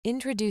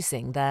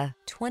Introducing the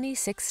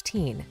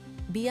 2016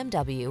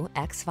 BMW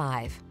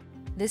X5.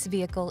 This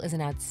vehicle is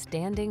an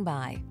outstanding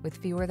buy with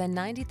fewer than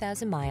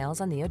 90,000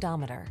 miles on the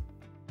odometer.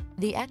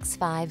 The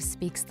X5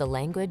 speaks the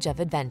language of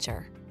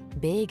adventure.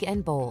 Big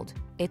and bold,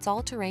 its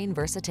all-terrain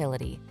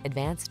versatility,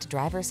 advanced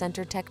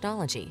driver-centered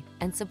technology,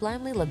 and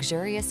sublimely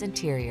luxurious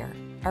interior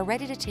are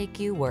ready to take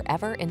you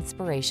wherever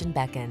inspiration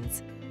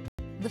beckons.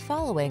 The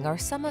following are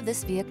some of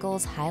this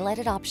vehicle's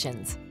highlighted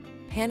options: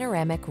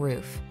 panoramic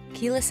roof,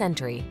 keyless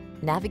entry,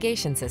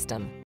 navigation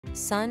system,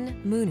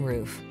 sun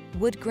moonroof,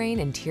 woodgrain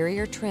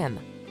interior trim,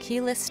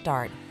 keyless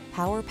start,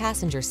 power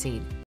passenger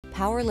seat,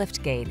 power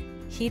liftgate,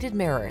 heated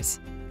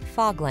mirrors,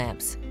 fog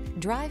lamps.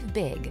 Drive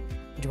big,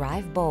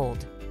 drive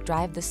bold,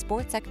 drive the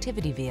sports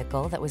activity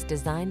vehicle that was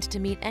designed to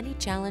meet any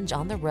challenge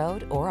on the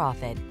road or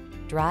off it.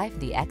 Drive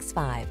the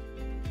X5.